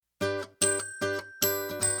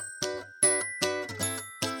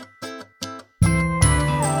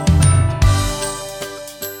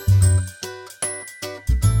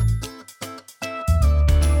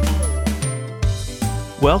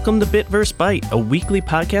Welcome to Bitverse Byte, a weekly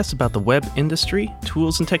podcast about the web industry,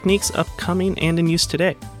 tools and techniques upcoming and in use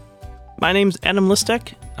today. My name's Adam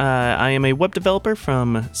Listek. I am a web developer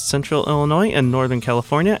from Central Illinois and Northern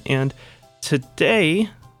California, and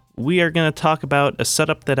today we are going to talk about a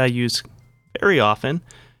setup that I use very often,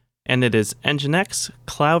 and it is Nginx,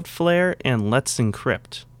 Cloudflare, and Let's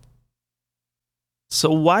Encrypt.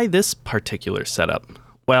 So why this particular setup?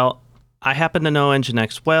 Well, I happen to know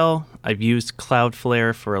Nginx well. I've used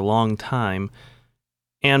Cloudflare for a long time.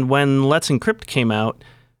 And when Let's Encrypt came out,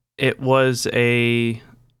 it was a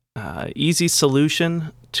easy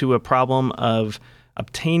solution to a problem of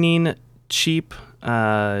obtaining cheap,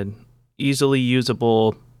 easily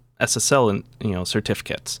usable SSL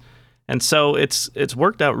certificates. And so it's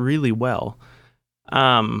worked out really well.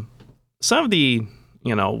 Some of the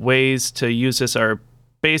ways to use this are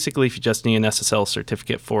basically if you just need an SSL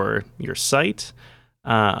certificate for your site.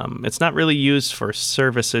 It's not really used for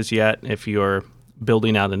services yet if you're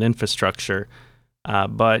building out an infrastructure.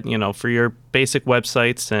 But for your basic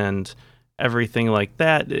websites and everything like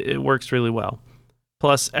that, it works really well.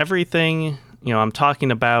 Plus, everything I'm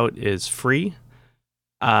talking about is free,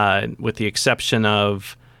 with the exception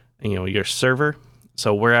of your server.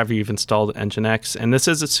 So wherever you've installed Nginx, and this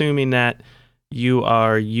is assuming that you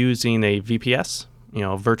are using a VPS,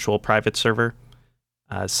 virtual private server,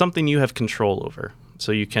 something you have control over.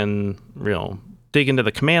 So you can, dig into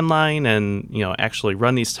the command line and, actually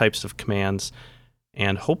run these types of commands.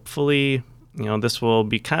 And hopefully, this will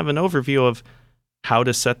be kind of an overview of how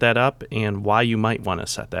to set that up and why you might want to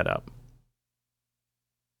set that up.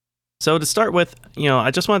 So to start with, I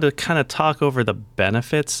just wanted to kind of talk over the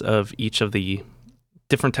benefits of each of the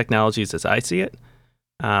different technologies as I see it.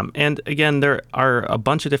 And again, there are a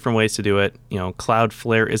bunch of different ways to do it.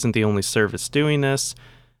 Cloudflare isn't the only service doing this.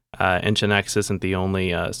 Nginx isn't the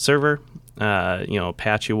only server.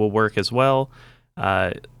 Apache will work as well.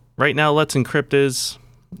 Right now, Let's Encrypt is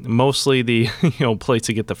mostly the place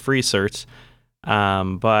to get the free certs.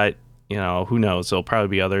 But who knows? There'll probably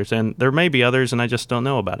be others, and there may be others, and I just don't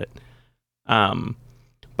know about it.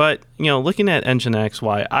 But looking at Nginx,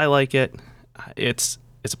 why I like it, it's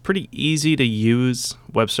a pretty easy to use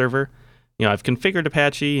web server. I've configured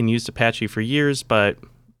Apache and used Apache for years, but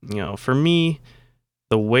for me,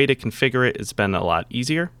 the way to configure it has been a lot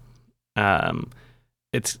easier.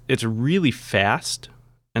 It's really fast,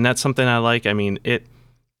 and that's something I like. I mean, it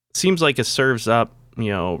seems like it serves up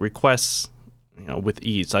requests with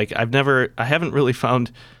ease. Like I haven't really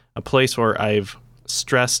found a place where I've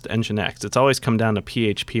stressed Nginx. It's always come down to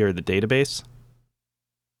PHP or the database.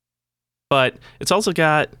 But it's also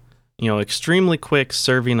got, extremely quick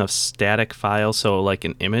serving of static files, so like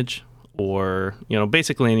an image or,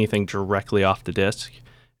 basically anything directly off the disk.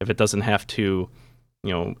 If it doesn't have to,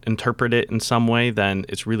 interpret it in some way, then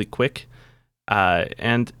it's really quick.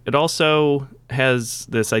 And it also has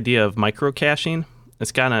this idea of micro-caching.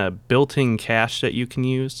 It's got a built-in cache that you can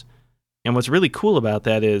use. And what's really cool about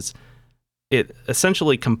that is it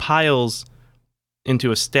essentially compiles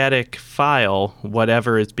into a static file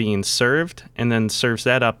whatever is being served, and then serves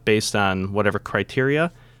that up based on whatever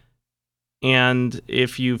criteria. And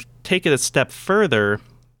if you take it a step further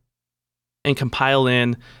and compile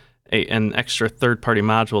in an extra third-party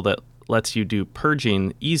module that lets you do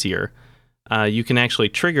purging easier, you can actually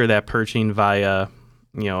trigger that purging via,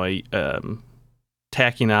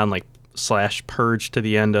 tacking on like /purge to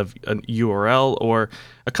the end of a URL or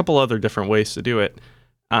a couple other different ways to do it.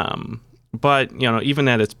 But, even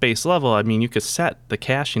at its base level, I mean, you could set the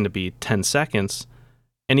caching to be 10 seconds.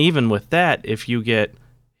 And even with that, if you get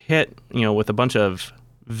hit, with a bunch of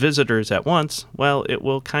visitors at once, well, it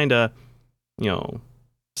will kind of,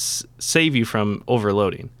 save you from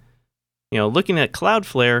overloading. Looking at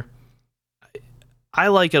Cloudflare, I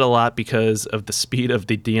like it a lot because of the speed of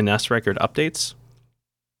the DNS record updates.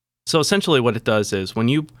 So essentially what it does is when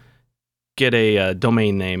you get a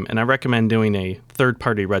domain name, and I recommend doing a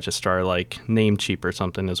third-party registrar like Namecheap or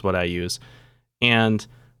something is what I use, and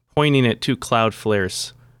pointing it to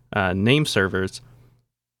Cloudflare's name servers,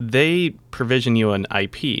 they provision you an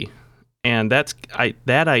IP, and that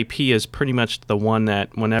IP is pretty much the one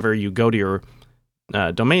that whenever you go to your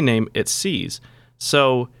domain name, it sees.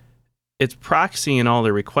 So it's proxying all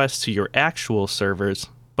the requests to your actual servers,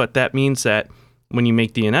 but that means that when you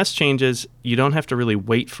make DNS changes, you don't have to really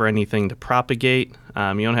wait for anything to propagate.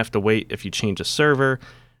 You don't have to wait if you change a server.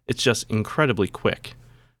 It's just incredibly quick.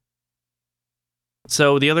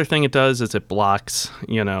 So the other thing it does is it blocks,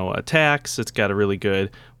 attacks. It's got a really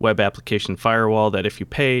good web application firewall that if you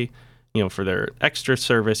pay, for their extra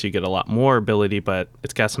service, you get a lot more ability, but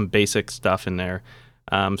it's got some basic stuff in there.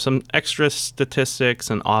 some extra statistics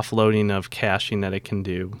and offloading of caching that it can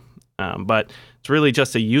do. But it's really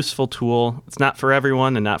just a useful tool. It's not for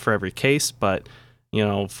everyone and not for every case, but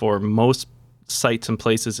for most sites and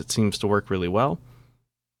places, it seems to work really well.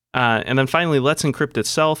 And then finally, Let's Encrypt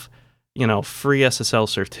itself, free SSL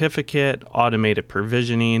certificate, automated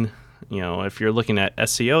provisioning. If you're looking at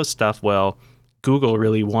SEO stuff, well, Google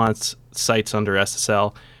really wants sites under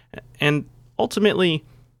SSL. And ultimately,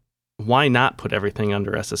 why not put everything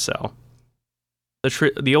under SSL?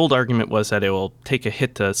 The old argument was that it will take a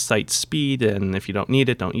hit to site speed, and if you don't need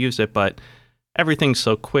it, don't use it. But everything's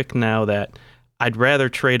so quick now that I'd rather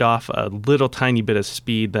trade off a little tiny bit of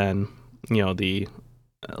speed than, the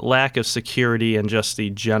lack of security and just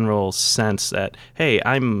the general sense that, hey,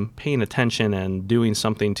 I'm paying attention and doing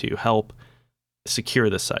something to help secure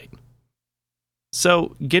the site.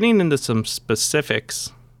 So getting into some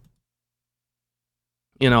specifics,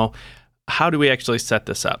 how do we actually set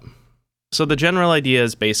this up? So the general idea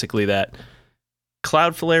is basically that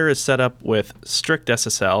Cloudflare is set up with strict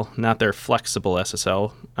SSL, not their flexible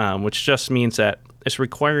SSL, which just means that it's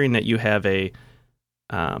requiring that you have a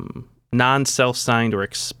non-self-signed or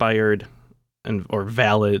expired or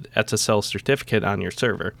valid SSL certificate on your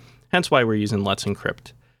server. Hence why we're using Let's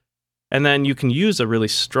Encrypt. And then you can use a really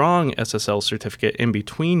strong SSL certificate in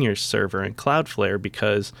between your server and Cloudflare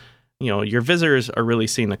because, your visitors are really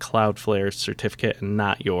seeing the Cloudflare certificate and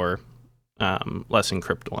not your Let's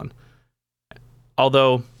Encrypt one.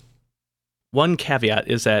 Although, one caveat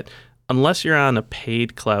is that unless you're on a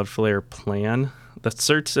paid Cloudflare plan, the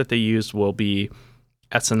certs that they use will be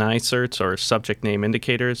SNI certs or subject name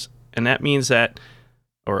indicators. And that means that,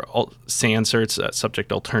 or SAN certs,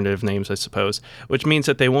 subject alternative names, I suppose, which means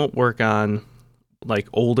that they won't work on like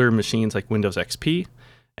older machines like Windows XP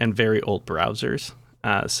and very old browsers.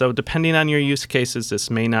 So depending on your use cases, this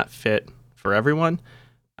may not fit for everyone.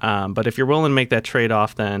 But if you're willing to make that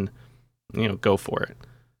trade-off, then, go for it.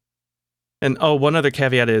 And one other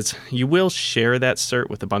caveat is you will share that cert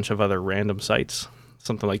with a bunch of other random sites,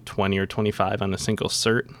 something like 20 or 25 on a single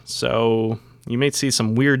cert. So you may see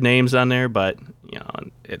some weird names on there, but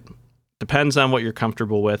it depends on what you're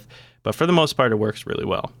comfortable with. But for the most part, it works really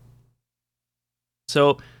well.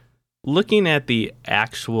 So looking at the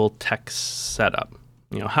actual tech setup,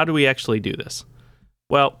 how do we actually do this?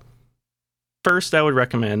 Well, first, I would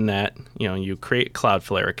recommend that you create a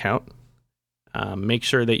Cloudflare account. Make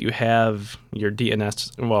sure that you have your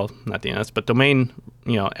DNS, well, not DNS, but domain,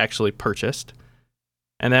 actually purchased.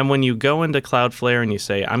 And then when you go into Cloudflare and you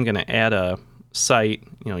say, I'm going to add a site,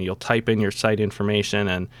 you'll type in your site information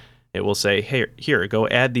and it will say, hey, here, go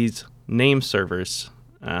add these name servers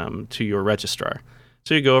to your registrar.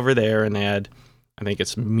 So you go over there and add, I think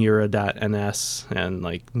it's Mira.ns and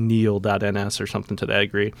like Neil.ns or something to that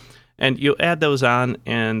degree. And you'll add those on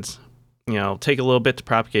and, take a little bit to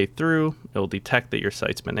propagate through. It'll detect that your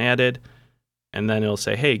site's been added. And then it'll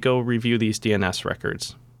say, hey, go review these DNS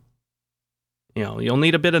records. You'll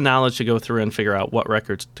need a bit of knowledge to go through and figure out what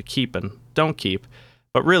records to keep and don't keep.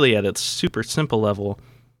 But really, at its super simple level,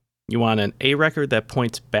 you want an A record that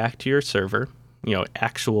points back to your server,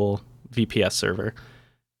 actual VPS server,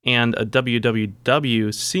 and a www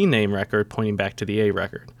CNAME record pointing back to the A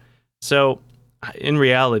record. So in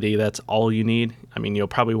reality, that's all you need. I mean, you'll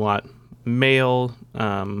probably want mail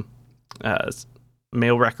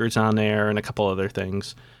records on there and a couple other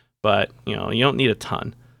things, but you don't need a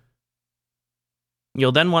ton.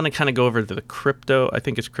 You'll then want to kind of go over to the crypto, I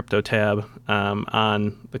think it's crypto tab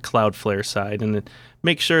on the Cloudflare side, and then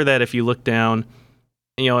make sure that if you look down,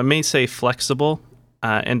 it may say flexible,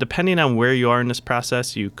 and depending on where you are in this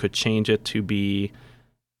process, you could change it to be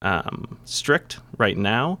strict right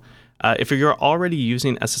now. If you're already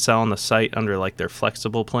using SSL on the site under like their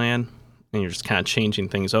flexible plan, and you're just kind of changing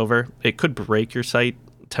things over, it could break your site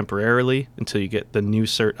temporarily until you get the new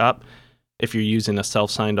cert up if you're using a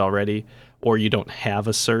self-signed already, or you don't have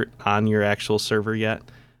a cert on your actual server yet.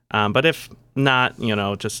 But if not,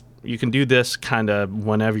 just you can do this kind of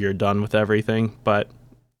whenever you're done with everything. But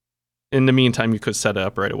in the meantime, you could set it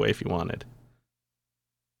up right away if you wanted.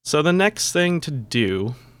 So the next thing to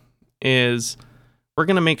do is we're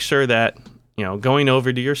going to make sure that, going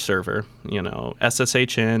over to your server,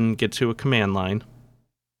 SSH in, get to a command line.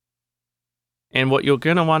 And what you're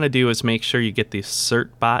going to want to do is make sure you get the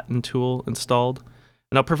certbot tool installed.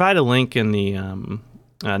 And I'll provide a link in the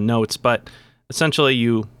notes, but essentially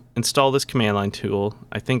you install this command line tool.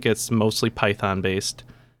 I think it's mostly Python based.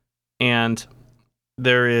 And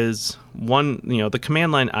there is one, the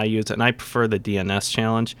command line I use, and I prefer the DNS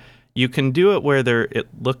challenge. You can do it where it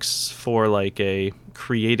looks for like a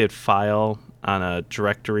created file on a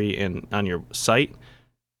directory on your site,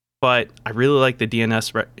 But I really like the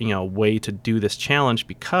DNS way to do this challenge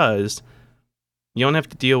because you don't have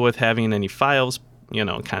to deal with having any files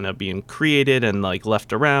kind of being created and like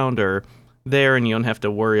left around or there, and you don't have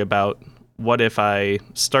to worry about what if I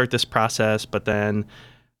start this process but then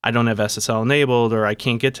I don't have SSL enabled or I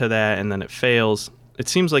can't get to that and then it fails. It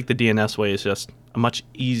seems like the DNS way is just a much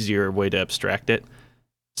easier way to abstract it.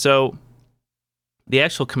 So the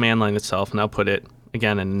actual command line itself, and I'll put it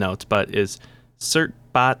again in the notes, but is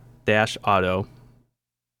certbot-auto,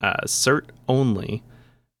 cert only,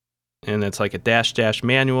 and it's like a --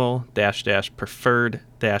 manual -- preferred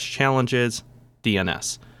 - challenges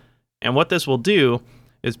DNS. And what this will do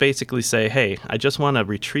is basically say, hey, I just want to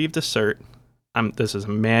retrieve the cert. This is a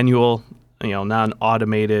manual,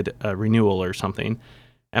 non-automated renewal or something,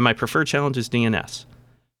 and my preferred challenge is DNS.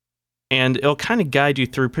 And it'll kind of guide you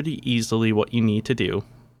through pretty easily what you need to do,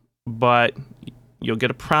 but you'll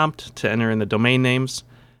get a prompt to enter in the domain names,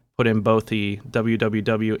 put in both the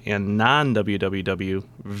www and non-www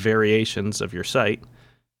variations of your site,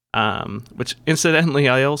 which incidentally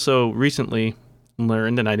I also recently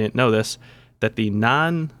learned, and I didn't know this, that the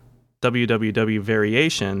non-www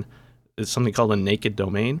variation is something called a naked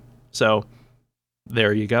domain. So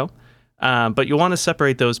there you go. But you'll want to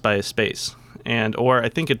separate those by a space, or I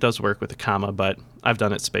think it does work with a comma, but I've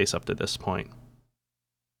done it space up to this point.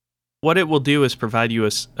 What it will do is provide you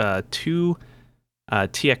two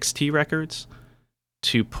TXT records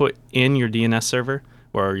to put in your DNS server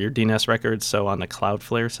or your DNS records, so on the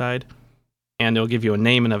Cloudflare side, and it'll give you a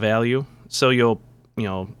name and a value. So you'll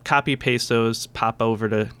copy paste those, pop over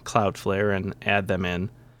to Cloudflare and add them in,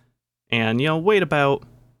 and wait about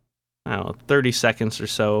 30 seconds or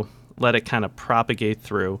so, let it kind of propagate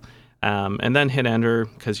through, and then hit enter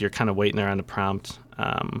because you're kind of waiting there on the prompt.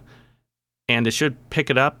 And it should pick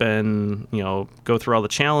it up and, go through all the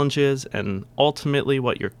challenges. And ultimately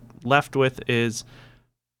what you're left with is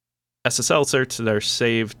SSL certs that are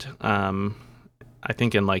saved, I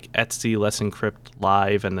think in like Etsy, Let's Encrypt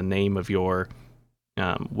Live, and the name of your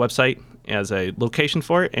website as a location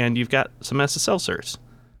for it. And you've got some SSL certs.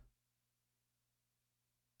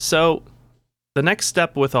 So the next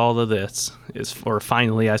step with all of this is, or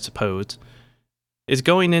finally, I suppose, is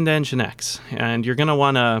going into Nginx. And you're going to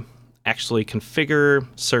want to actually configure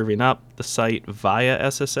serving up the site via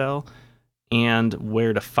SSL and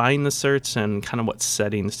where to find the certs and kind of what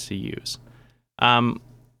settings to use.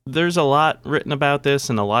 There's a lot written about this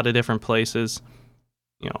in a lot of different places.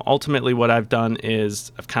 Ultimately what I've done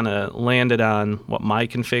is I've kind of landed on what my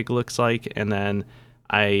config looks like, and then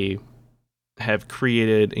I have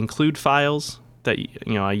created include files that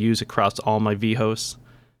I use across all my vhosts,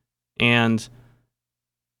 and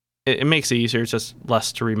it makes it easier. It's just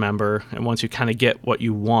less to remember, and once you kind of get what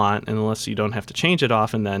you want, and unless you don't have to change it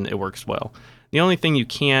often, then it works well. The only thing you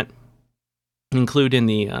can't include in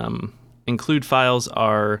the include files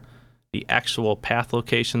are the actual path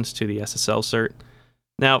locations to the SSL cert.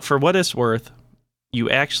 Now, for what it's worth,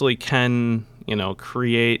 you actually can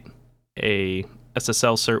create a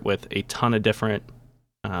SSL cert with a ton of different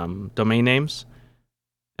domain names,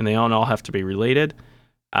 and they don't all have to be related.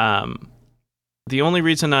 The only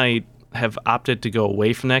reason I have opted to go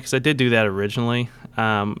away from that, because I did do that originally,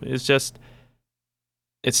 is just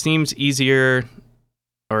it seems easier,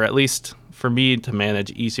 or at least for me to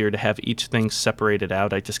manage, easier to have each thing separated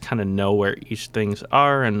out. I just kind of know where each things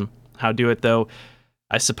are and how to do it, though.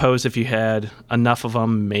 I suppose if you had enough of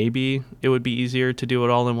them, maybe it would be easier to do it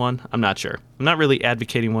all in one. I'm not sure. I'm not really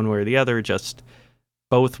advocating one way or the other, just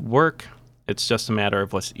both work. It's just a matter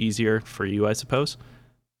of what's easier for you, I suppose.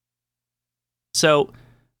 So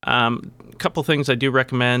a couple things I do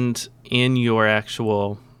recommend in your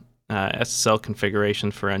actual SSL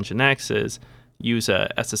configuration for Nginx is use a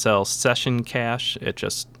SSL session cache. It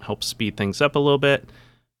just helps speed things up a little bit.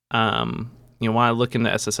 You want to look into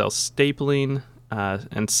SSL stapling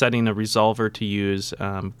and setting a resolver to use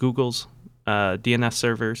Google's DNS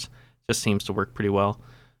servers. Just seems to work pretty well.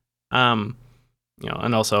 And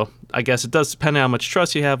also, I guess it does depend on how much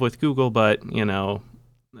trust you have with Google, but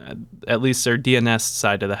at least their DNS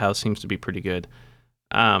side of the house seems to be pretty good.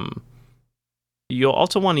 You'll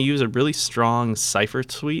also want to use a really strong cipher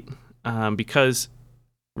suite because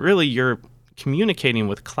really you're communicating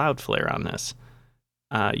with Cloudflare on this.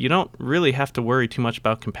 You don't really have to worry too much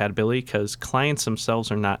about compatibility because clients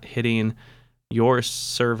themselves are not hitting your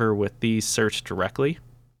server with these certs directly.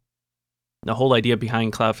 The whole idea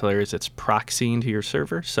behind Cloudflare is it's proxying to your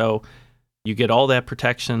server, so you get all that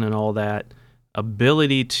protection and all that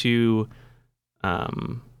ability to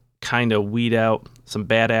kind of weed out some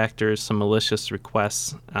bad actors, some malicious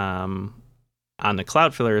requests on the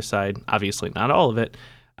Cloudflare side. Obviously not all of it,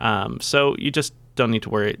 So you just don't need to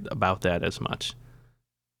worry about that as much.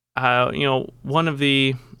 One of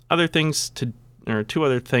the other things two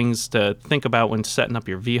other things to think about when setting up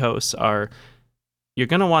your vhosts are you're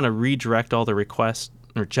going to want to redirect all the requests,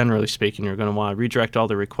 or generally speaking, you're going to want to redirect all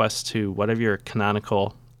the requests to whatever your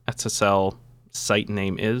canonical SSL site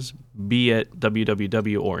name is, be it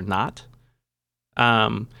www or not.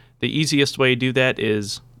 The easiest way to do that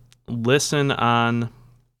is listen on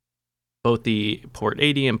both the port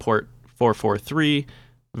 80 and port 443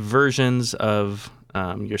 versions of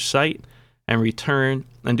your site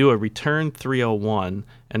and do a return 301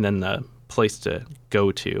 and then the place to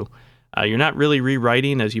go to. You're not really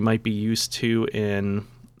rewriting as you might be used to in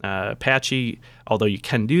Apache, although you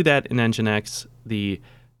can do that in Nginx. The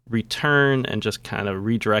return and just kind of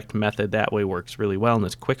redirect method that way works really well and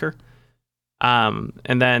it's quicker.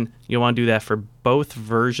 And then you'll want to do that for both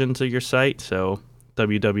versions of your site, so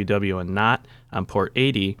www and not on port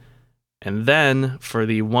 80. And then for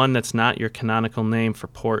the one that's not your canonical name for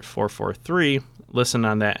port 443, listen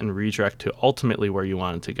on that and redirect to ultimately where you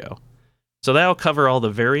want it to go. So that'll cover all the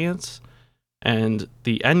variants, and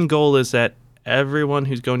the end goal is that everyone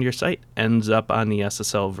who's going to your site ends up on the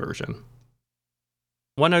SSL version.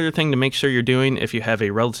 One other thing to make sure you're doing if you have a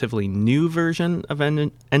relatively new version of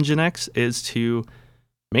Nginx is to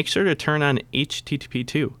make sure to turn on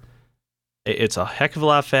HTTP2. It's a heck of a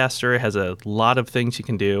lot faster. It has a lot of things you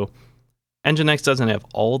can do. Nginx doesn't have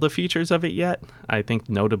all the features of it yet. I think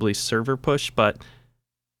notably server push, but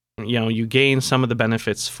you gain some of the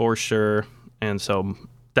benefits for sure, and so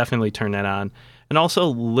definitely turn that on. And also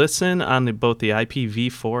listen on both the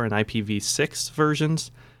IPv4 and IPv6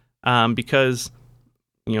 versions, because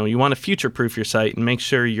you want to future-proof your site and make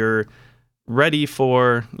sure you're ready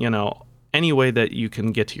for any way that you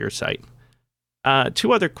can get to your site.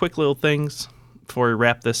 Two other quick little things before we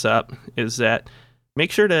wrap this up is that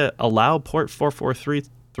make sure to allow port 443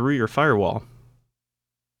 through your firewall.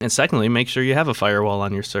 And secondly, make sure you have a firewall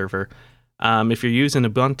on your server. If you're using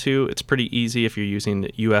Ubuntu, it's pretty easy if you're using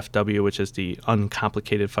UFW, which is the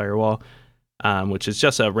uncomplicated firewall, which is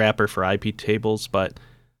just a wrapper for IP tables, but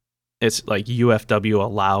it's like UFW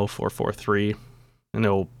allow 443, and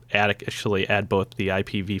it'll actually add both the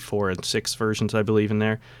IPv4 and 6 versions, I believe, in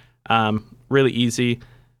there. Really easy.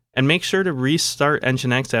 And make sure to restart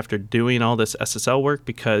Nginx after doing all this SSL work,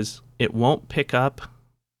 because it won't pick up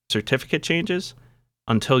certificate changes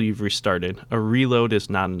until you've restarted. A reload is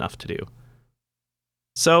not enough to do.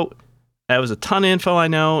 So that was a ton of info, I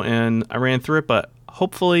know, and I ran through it, but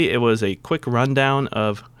hopefully it was a quick rundown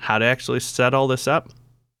of how to actually set all this up.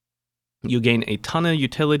 You gain a ton of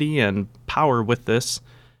utility and power with this,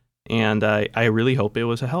 and I really hope it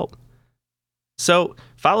was a help. So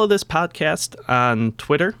follow this podcast on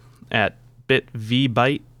Twitter at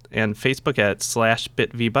bitvbyte and Facebook at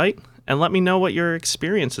 /bitvbyte, and let me know what your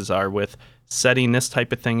experiences are with setting this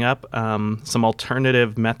type of thing up, some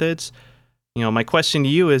alternative methods. My question to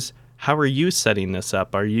you is, how are you setting this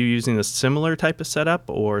up? Are you using a similar type of setup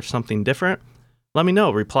or something different? Let me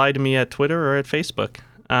know. Reply to me at Twitter or at Facebook.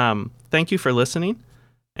 Thank you for listening,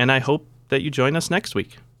 and I hope that you join us next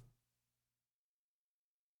week.